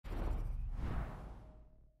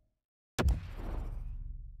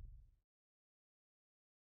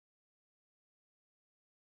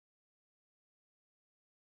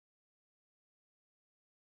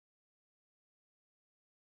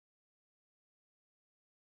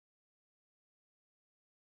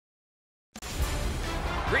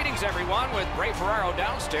Greetings, everyone, with Ray Ferraro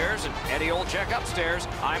downstairs and Eddie Olczyk upstairs.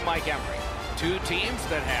 I'm Mike Emery. Two teams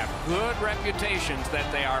that have good reputations that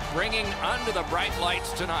they are bringing under the bright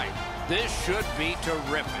lights tonight. This should be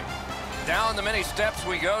terrific. Down the many steps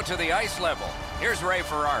we go to the ice level. Here's Ray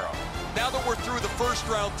Ferraro. Now that we're through the first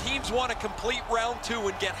round, teams want to complete round two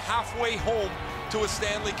and get halfway home to a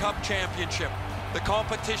Stanley Cup championship. The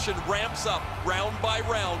competition ramps up round by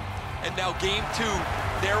round, and now game two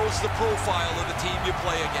narrows the profile of the team you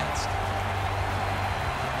play against.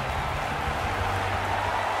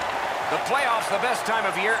 The playoffs, the best time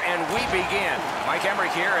of year, and we begin. Mike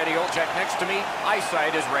Emery here, Eddie Olczyk next to me.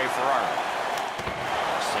 Eyesight is Ray Ferraro.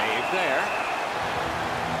 Save there.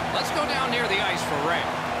 Let's go down near the ice for Ray.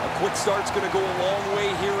 A quick start's going to go a long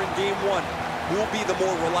way here in game one. We'll be the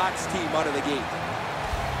more relaxed team out of the gate.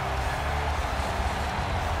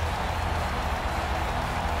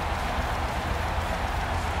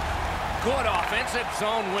 Good offensive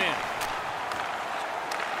zone win.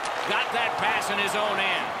 Got that pass in his own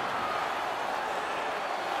end.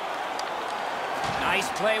 Nice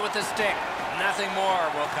play with the stick. Nothing more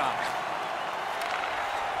will come.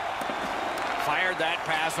 Fired that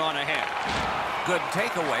pass on ahead. Good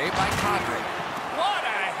takeaway by Kadri. What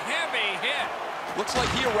a heavy hit. Looks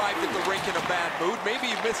like he arrived at the rink in a bad mood.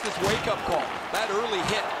 Maybe he missed his wake-up call. That early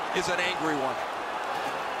hit is an angry one.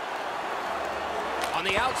 On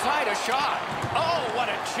the outside, a shot. Oh, what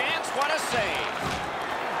a chance, what a save.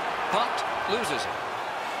 Bumped, loses it.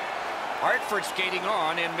 Hartford skating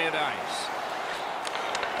on in mid-ice.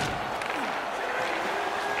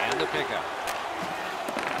 And the pickup.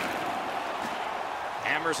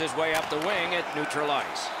 Hammers his way up the wing at neutral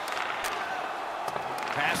ice.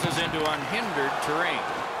 Passes into unhindered terrain.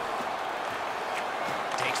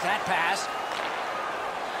 Takes that pass.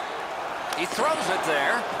 He throws it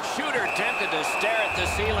there. Shooter tempted to stare at the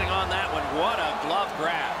ceiling on that one. What a glove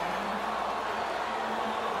grab.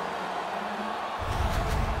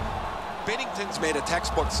 Binnington's made a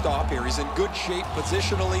textbook stop here. He's in good shape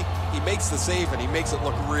positionally. He makes the save, and he makes it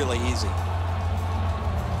look really easy.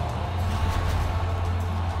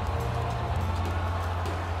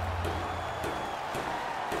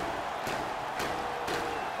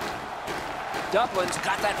 Dublin's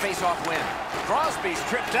got that face-off win. Crosby's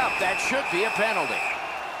tripped up. That should be a penalty.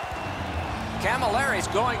 Camilleri's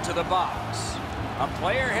going to the box. A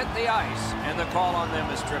player hit the ice, and the call on them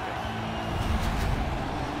is tripping.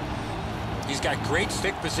 He's got great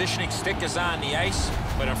stick positioning. Stick is on the ice,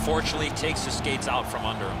 but unfortunately takes the skates out from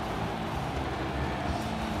under him.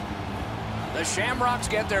 The Shamrocks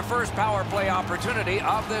get their first power play opportunity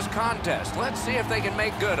of this contest. Let's see if they can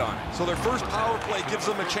make good on it. So their first power play gives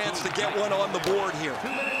them a chance to get one on the board here.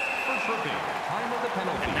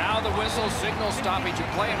 And now the whistle signals stoppage of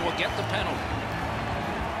play and will get the penalty.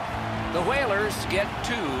 The Whalers get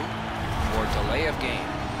 2 for delay of game.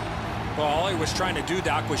 Well, all he was trying to do,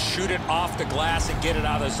 Doc, was shoot it off the glass and get it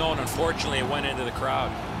out of the zone. Unfortunately, it went into the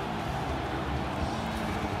crowd.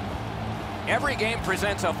 Every game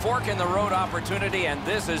presents a fork-in-the-road opportunity, and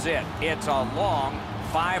this is it. It's a long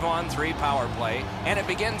 5-on-3 power play, and it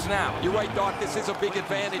begins now. You're right, Doc. This is a big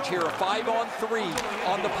advantage here. A 5-on-3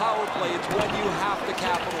 on the power play. It's one you have to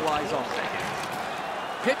capitalize on.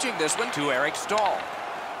 Pitching this one to Eric Stahl.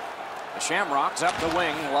 The Shamrocks up the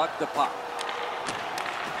wing, lug the puck.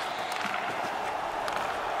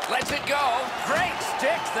 Lets it go. Great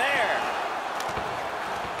stick there.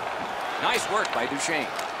 Nice work by Duchesne.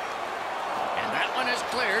 That one is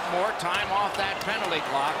cleared. More time off that penalty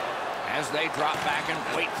clock as they drop back and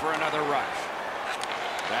wait for another rush.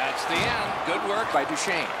 That's the end. Good work by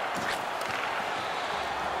Duchesne.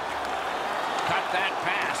 Cut that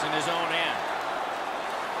pass in his own end.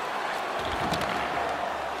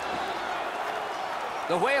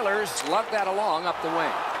 The Whalers lug that along up the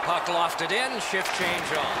wing. Puck lofted in. Shift change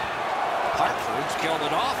on. Hartford's killed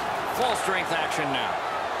it off. Full strength action now.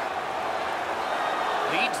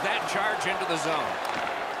 Leads that charge into the zone.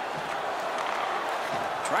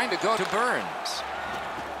 Trying to go to Burns.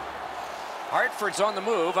 Hartford's on the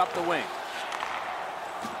move up the wing.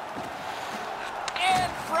 In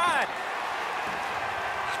front.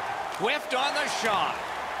 Whiffed on the shot.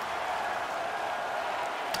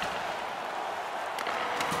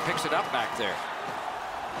 Picks it up back there.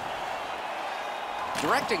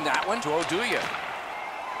 Directing that one to Oduya.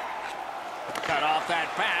 Cut off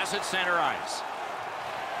that pass at center ice.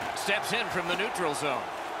 Steps in from the neutral zone.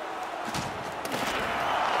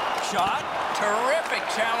 Shot. Terrific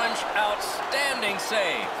challenge. Outstanding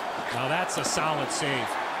save. Now that's a solid save.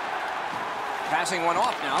 Passing one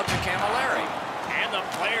off now to Camilleri. And the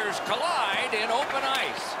players collide in open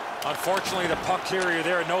ice. Unfortunately, the puck carrier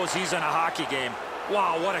there knows he's in a hockey game.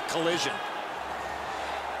 Wow, what a collision.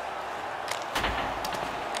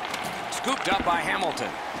 Scooped up by Hamilton.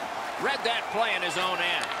 Read that play in his own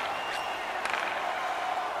end.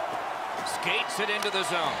 Skates it into the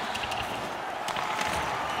zone.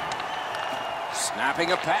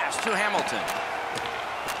 Snapping a pass to Hamilton.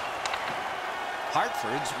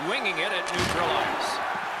 Hartford's winging it at neutral ice.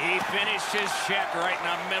 He finished his check right in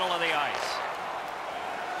the middle of the ice.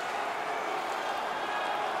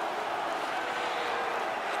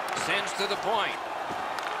 Sends to the point.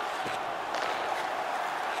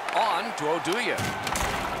 On to Oduya.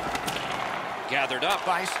 Gathered up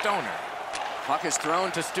by Stoner. Puck is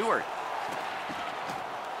thrown to Stewart.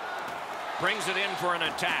 Brings it in for an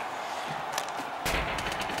attack.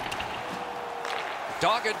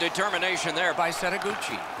 Dogged determination there by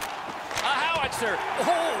Setaguchi. A howitzer.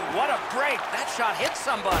 Oh, what a break. That shot hit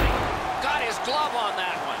somebody. Got his glove on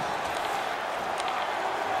that one.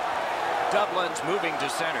 Dublin's moving to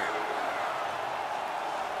center.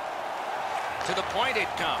 To the point it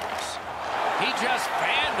comes. He just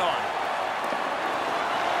fanned on it.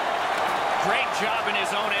 Great job in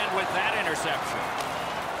his own end with that interception.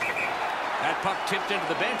 That puck tipped into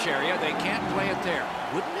the bench area. They can't play it there.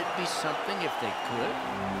 Wouldn't it be something if they could?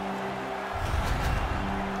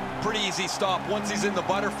 Pretty easy stop. Once he's in the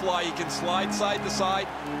butterfly, he can slide side to side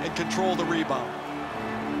and control the rebound.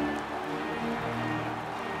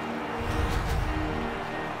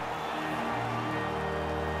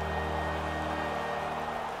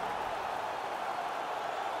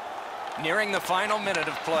 Nearing the final minute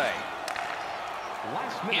of play.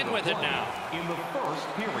 In with it now. In the first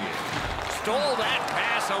period. Stole that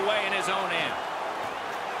pass away in his own end.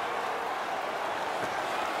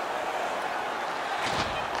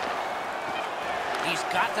 He's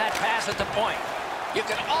got that pass at the point. You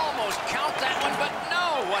can almost count that one, but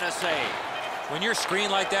no, what a save. When you're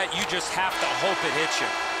screened like that, you just have to hope it hits you.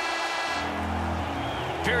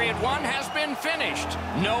 Period one has been finished.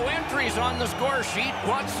 No entries on the score sheet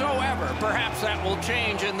whatsoever. Perhaps that will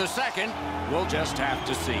change in the second. We'll just have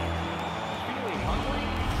to see. Feeling hungry?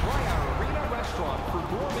 Try our arena restaurant for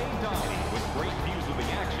gourmet dining with great views of the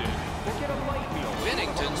action. Or get a light meal.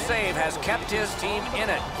 Binnington's save has kept his team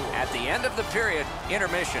in it. At the end of the period,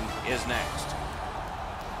 intermission is next.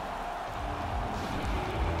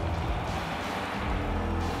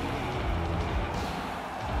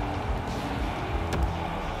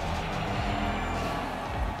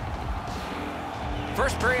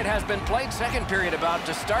 First period has been played. Second period about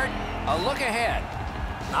to start. A look ahead.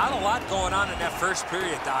 Not a lot going on in that first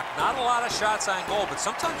period, Doc. Not a lot of shots on goal, but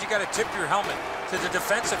sometimes you got to tip your helmet to the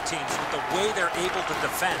defensive teams with the way they're able to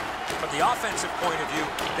defend. From the offensive point of view,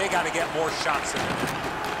 they got to get more shots in the net.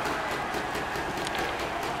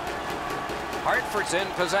 Hartford's in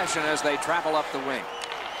possession as they travel up the wing.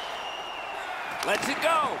 Lets it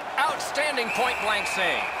go. Outstanding point-blank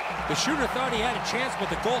save. The shooter thought he had a chance, but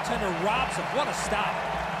the goaltender robs him. What a stop.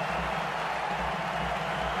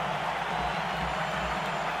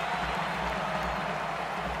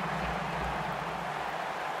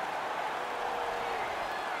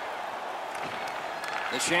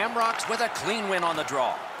 The Shamrocks with a clean win on the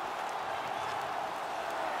draw.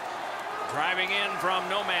 Driving in from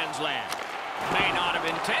no man's land. May not have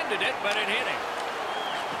intended it, but it hit him.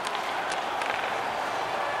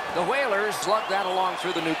 The Whalers slugged that along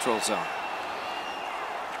through the neutral zone.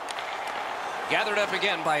 Gathered up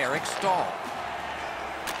again by Eric Stahl.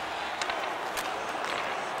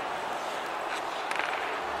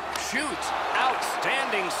 Shoots.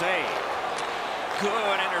 Outstanding save.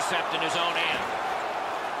 Good intercept in his own end.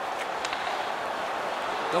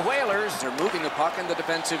 The Whalers are moving the puck in the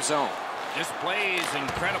defensive zone. Displays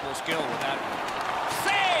incredible skill with that one.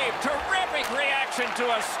 Save! Terrific reaction to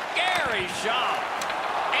a scary shot.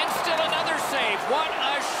 And still another save. What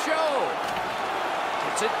a show.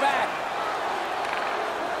 Puts it back.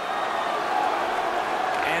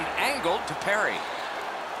 And angled to Perry.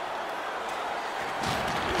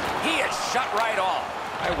 He is shut right off.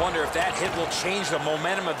 I wonder if that hit will change the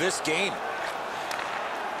momentum of this game.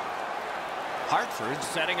 Hartford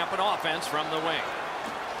setting up an offense from the wing.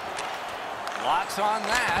 Locks on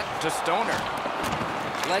that to Stoner.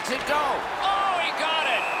 Lets it go. Oh, he got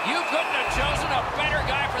it. You couldn't have chosen a better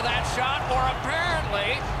guy for that shot, or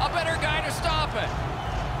apparently a better guy to stop it.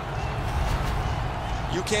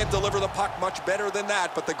 You can't deliver the puck much better than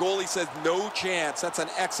that, but the goalie says no chance. That's an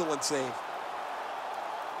excellent save.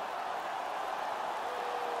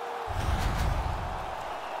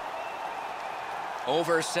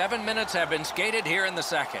 Over 7 minutes have been skated here in the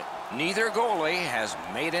second. Neither goalie has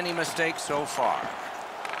made any mistakes so far.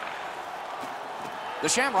 The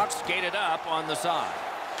Shamrocks skated up on the side.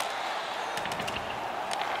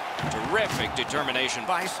 Terrific determination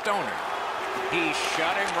by Stoner. He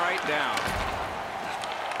shut him right down.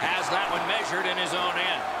 Has that one measured in his own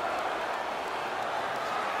end.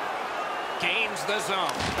 Gains the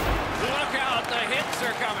zone. Look out, the hits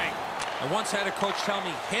are coming. I once had a coach tell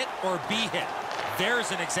me, hit or be hit.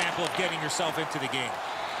 There's an example of getting yourself into the game.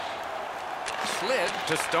 Slid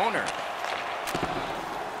to Stoner.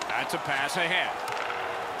 That's a pass ahead.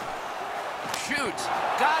 Shoots.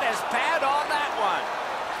 Got his pad on that one.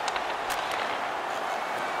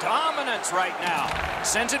 Dominance right now.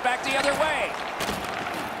 Sends it back the other way.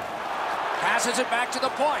 Passes it back to the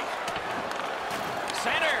point.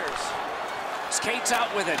 Centers. Skates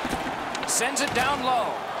out with it. Sends it down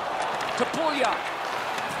low. To Pulya.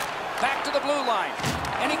 Back to the blue line.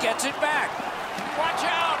 And he gets it back. Watch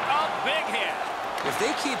out. A big hit. If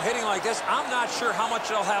they keep hitting like this, I'm not sure how much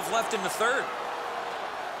they'll have left in the third.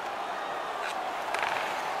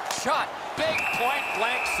 Shot. Big point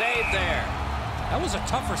blank save there. That was a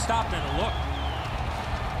tougher stop than it looked.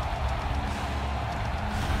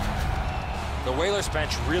 The Whalers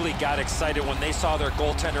bench really got excited when they saw their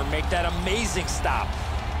goaltender make that amazing stop.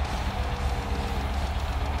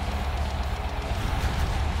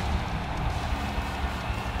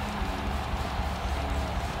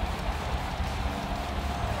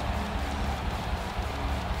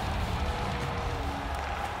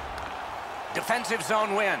 Defensive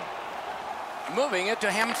zone win. Moving it to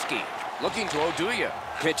Hemsky. Looking to Oduya.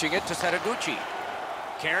 Pitching it to Setaguchi.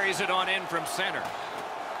 Carries it on in from center.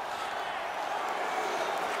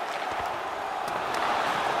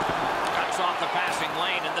 Cuts off the passing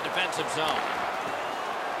lane in the defensive zone.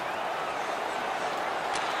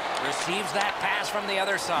 Receives that pass from the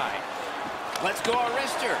other side. Let's go,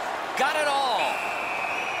 Arister. Got it all.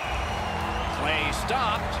 Play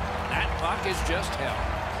stopped. That puck is just held.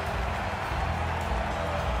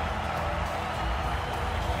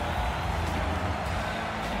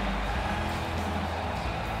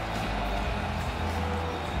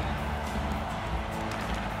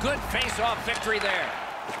 Good face-off victory there.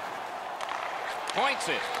 Points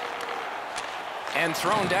it. And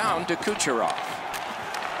thrown down to Kucherov.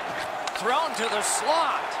 Thrown to the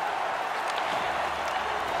slot.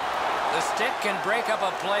 The stick can break up a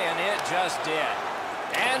play, and it just did.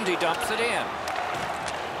 And he dumps it in.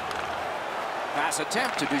 Pass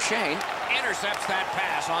attempt to Duchesne. Intercepts that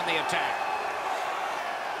pass on the attack.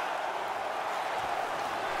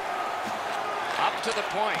 Up to the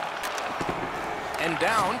point. And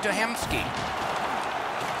down to Hemsky.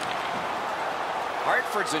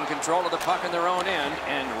 Hartford's in control of the puck in their own end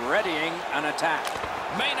and readying an attack.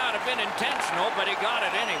 May not have been intentional, but he got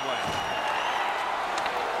it anyway.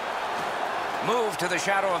 Moved to the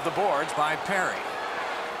shadow of the boards by Perry.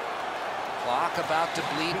 Clock about to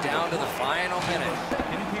bleed down to the final minute.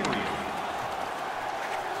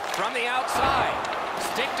 From the outside,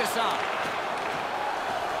 stick to side.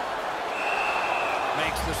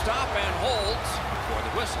 Makes the stop and holds for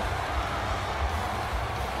the whistle.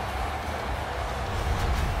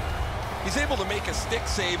 He's able to make a stick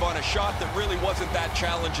save on a shot that really wasn't that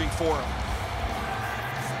challenging for him.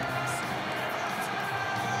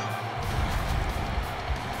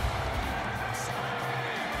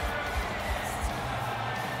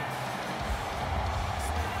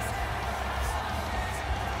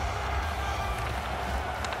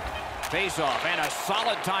 Face-off and a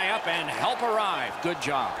solid tie-up and help arrive. Good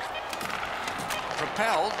job.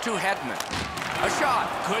 Propelled to Hedman. A shot.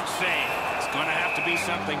 Good save. It's going to have to be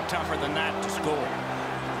something tougher than that to score.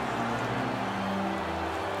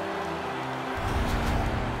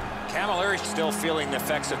 Camilleri's still feeling the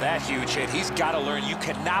effects of that huge hit. He's got to learn you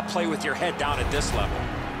cannot play with your head down at this level.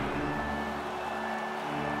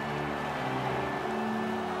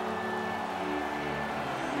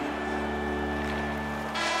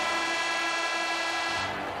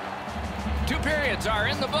 Two periods are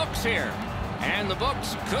in the books here. And the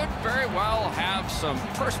books could very well have some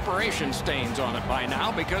perspiration stains on it by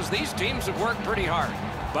now because these teams have worked pretty hard.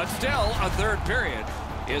 But still, a third period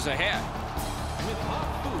is ahead. With hot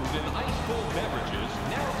food and ice-cold beverages,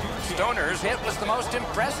 now Stoner's hit was the most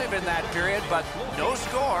impressive in that period, but no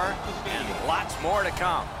score and lots more to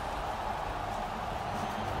come.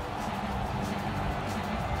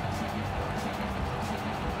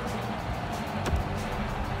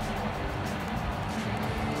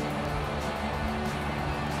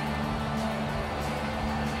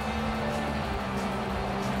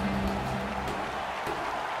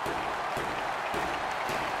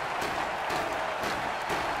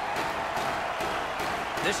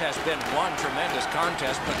 This has been one tremendous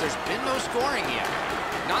contest, but there's been no scoring yet.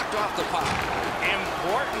 Knocked off the puck.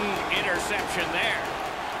 Important interception there.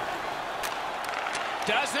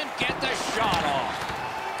 Doesn't get the shot off.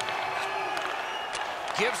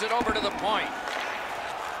 Gives it over to the point.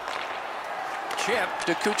 Chip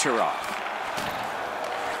to Kucherov.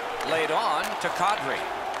 Laid on to Kadri.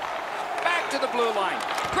 Back to the blue line.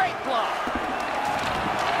 Great block.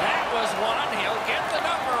 That was one. He'll get the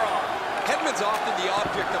number on. Hedman's often the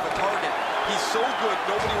object of a target. He's so good,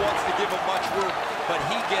 nobody wants to give him much room, but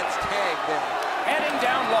he gets tagged there. Heading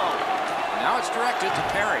down low. Now it's directed to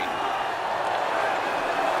Perry.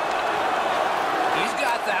 He's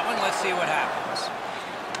got that one. Let's see what happens.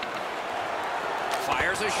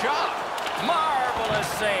 Fires a shot. Marvelous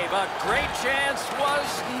save. A great chance was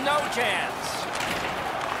no chance.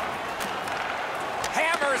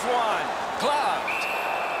 Hammers one. Gloved.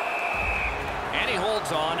 And he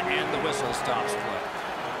holds on, and the whistle stops play.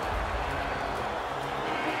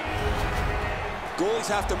 Goalies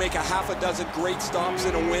have to make a half a dozen great stops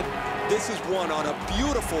in a win. This is one on a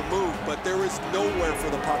beautiful move, but there is nowhere for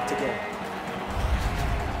the puck to go.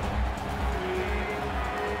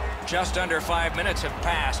 Just under 5 minutes have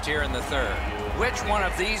passed here in the third. Which one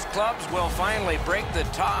of these clubs will finally break the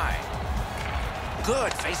tie?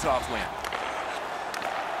 Good face-off win.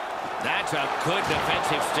 That's a good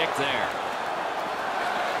defensive stick there.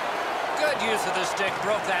 Good use of the stick.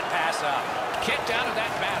 Broke that pass up. Kicked out of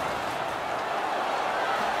that battle.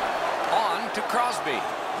 On to Crosby.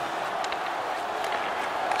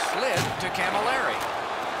 Slid to Camilleri.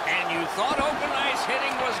 And you thought open ice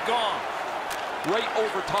hitting was gone. Right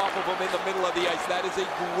over top of him in the middle of the ice. That is a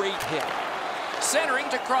great hit. Centering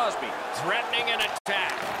to Crosby. Threatening an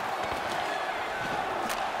attack.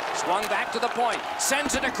 Swung back to the point.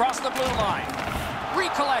 Sends it across the blue line.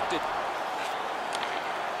 Recollected.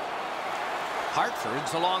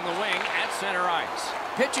 Hartford's along the wing at center ice.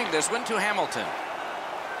 Pitching this one to Hamilton.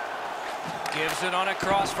 Gives it on a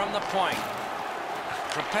cross from the point.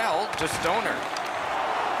 Propelled to Stoner.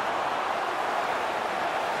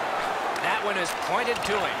 That one is pointed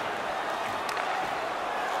to him.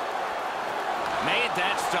 Made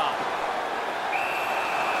that stop.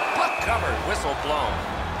 Puck covered, whistle blown.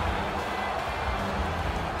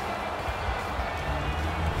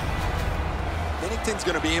 Binnington's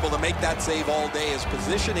going to be able to make that save all day. His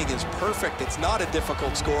positioning is perfect. It's not a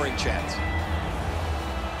difficult scoring chance.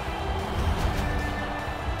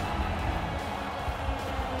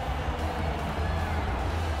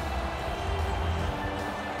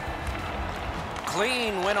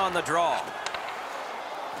 Clean win on the draw.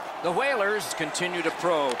 The Whalers continue to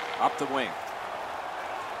probe up the wing.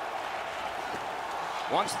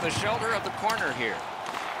 Wants the shelter of the corner here.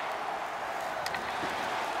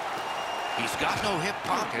 He's got no hip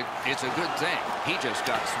pocket. It's a good thing. He just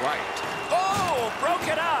got swiped. Oh, broke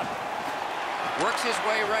it up. Works his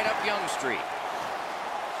way right up Yonge Street.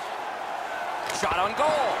 Shot on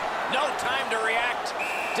goal. No time to react.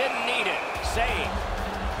 Didn't need it. Save.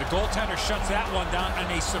 The goaltender shuts that one down on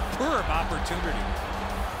a superb opportunity.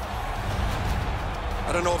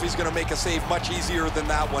 I don't know if he's going to make a save much easier than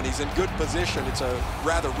that one. He's in good position. It's a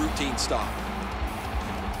rather routine stop.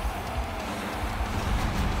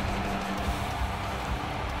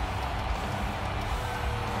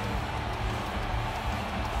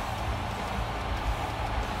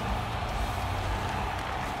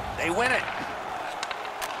 They win it.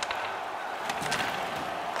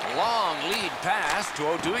 Long lead pass to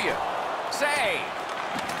Oduya. Save.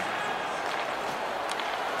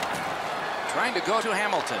 Trying to go to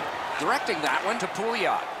Hamilton. Directing that one to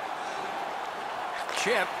Pouliot.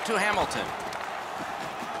 Chip to Hamilton.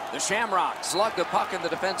 The Shamrocks slug the puck in the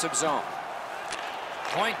defensive zone.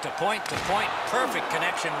 Point to point to point. Perfect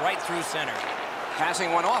connection right through center.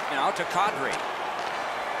 Passing one off now to Kadri.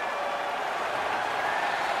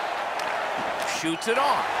 Shoots it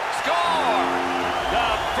on. Score!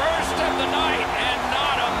 The first of the night, and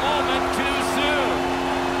not a moment too soon.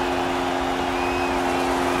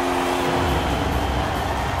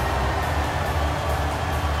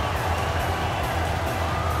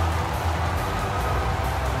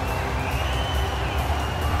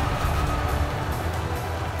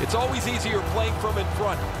 It's always easier playing from in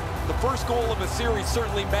front. The first goal of a series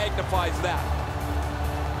certainly magnifies that.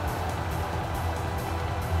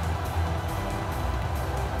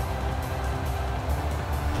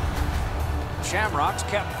 Shamrocks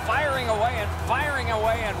kept firing away,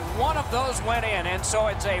 and one of those went in, and so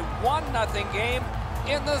it's a 1-0 game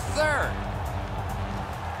in the third.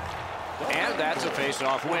 And that's a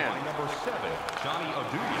face-off win. Number 7, Johnny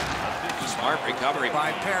Oduya. Smart recovery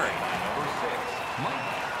by Perry.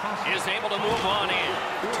 Is able to move on in.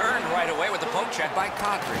 Turned right away with the poke check by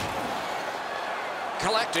Kadri.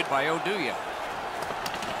 Collected by Oduya.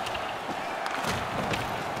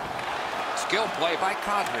 skill play by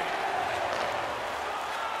Kadri.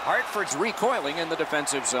 Hartford's recoiling in the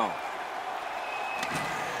defensive zone.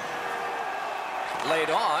 Laid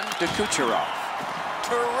on to Kucherov.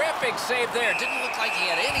 Terrific save there. Didn't look like he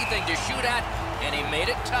had anything to shoot at, and he made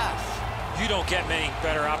it tough. You don't get many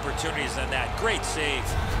better opportunities than that. Great save.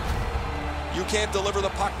 You can't deliver the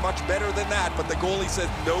puck much better than that, but the goalie says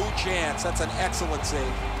no chance. That's an excellent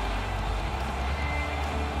save.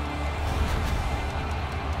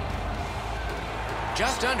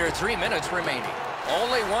 Just under 3 minutes remaining.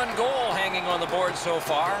 Only one goal hanging on the board so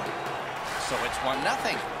far. So it's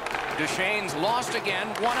 1-0. Duchesne's lost again,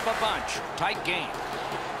 one of a bunch. Tight game.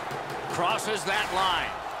 Crosses that line.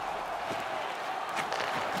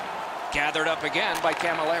 Gathered up again by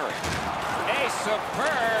Camilleri. A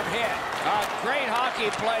superb hit. A great hockey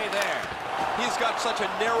play there. He's got such a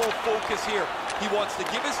narrow focus here. He wants to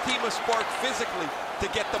give his team a spark physically to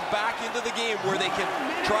get them back into the game where they can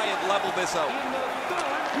try and level this out.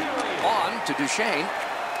 On to Duchesne.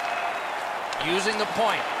 Using the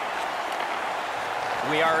point.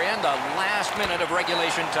 We are in the last minute of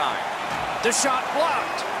regulation time. The shot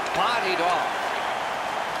blocked. Bodied off.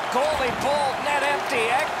 Goalie pulled, net empty.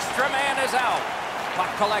 Extra man is out. Puck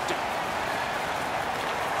collected.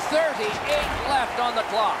 38 left on the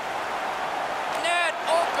clock. Net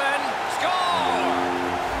open. Score!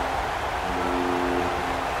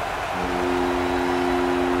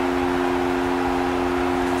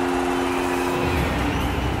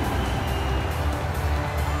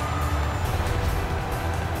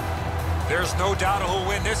 There's no doubt who'll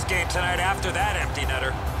win this game tonight after that empty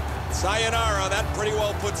netter. Sayonara, that pretty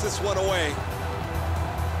well puts this one away.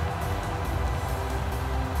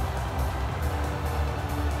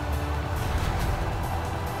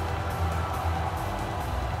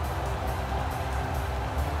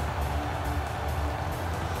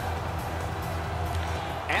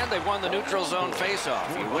 And they won the neutral zone faceoff.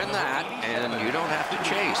 You win that, and you don't have to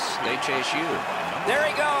chase. They chase you. There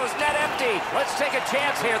he goes, net empty. Let's take a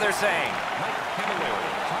chance here, they're saying.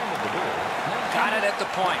 Got it at the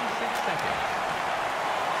point.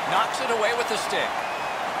 Knocks it away with the stick.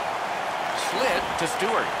 Slid to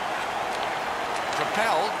Stewart.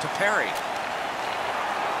 Propelled to Perry.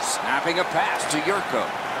 Snapping a pass to Yurko.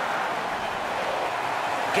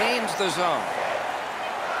 Gains the zone.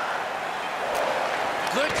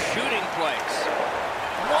 Good shooting place.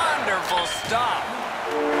 Wonderful stop.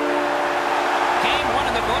 Game one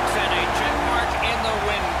in the books and a check mark in the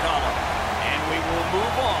win column. And we will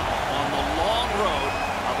move on the long road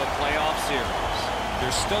of a playoff series.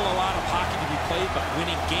 There's still a lot of hockey to be played, but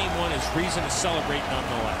winning game one is reason to celebrate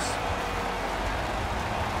nonetheless.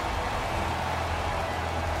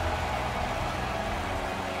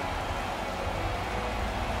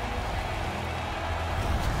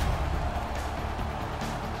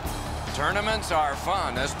 Tournaments are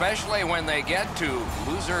fun, especially when they get to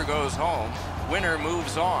loser goes home, winner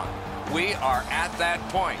moves on. We are at that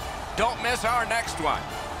point. Don't miss our next one.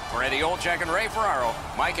 For Eddie Olczyk and Ray Ferraro,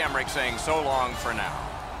 Mike Emmerich saying so long for now.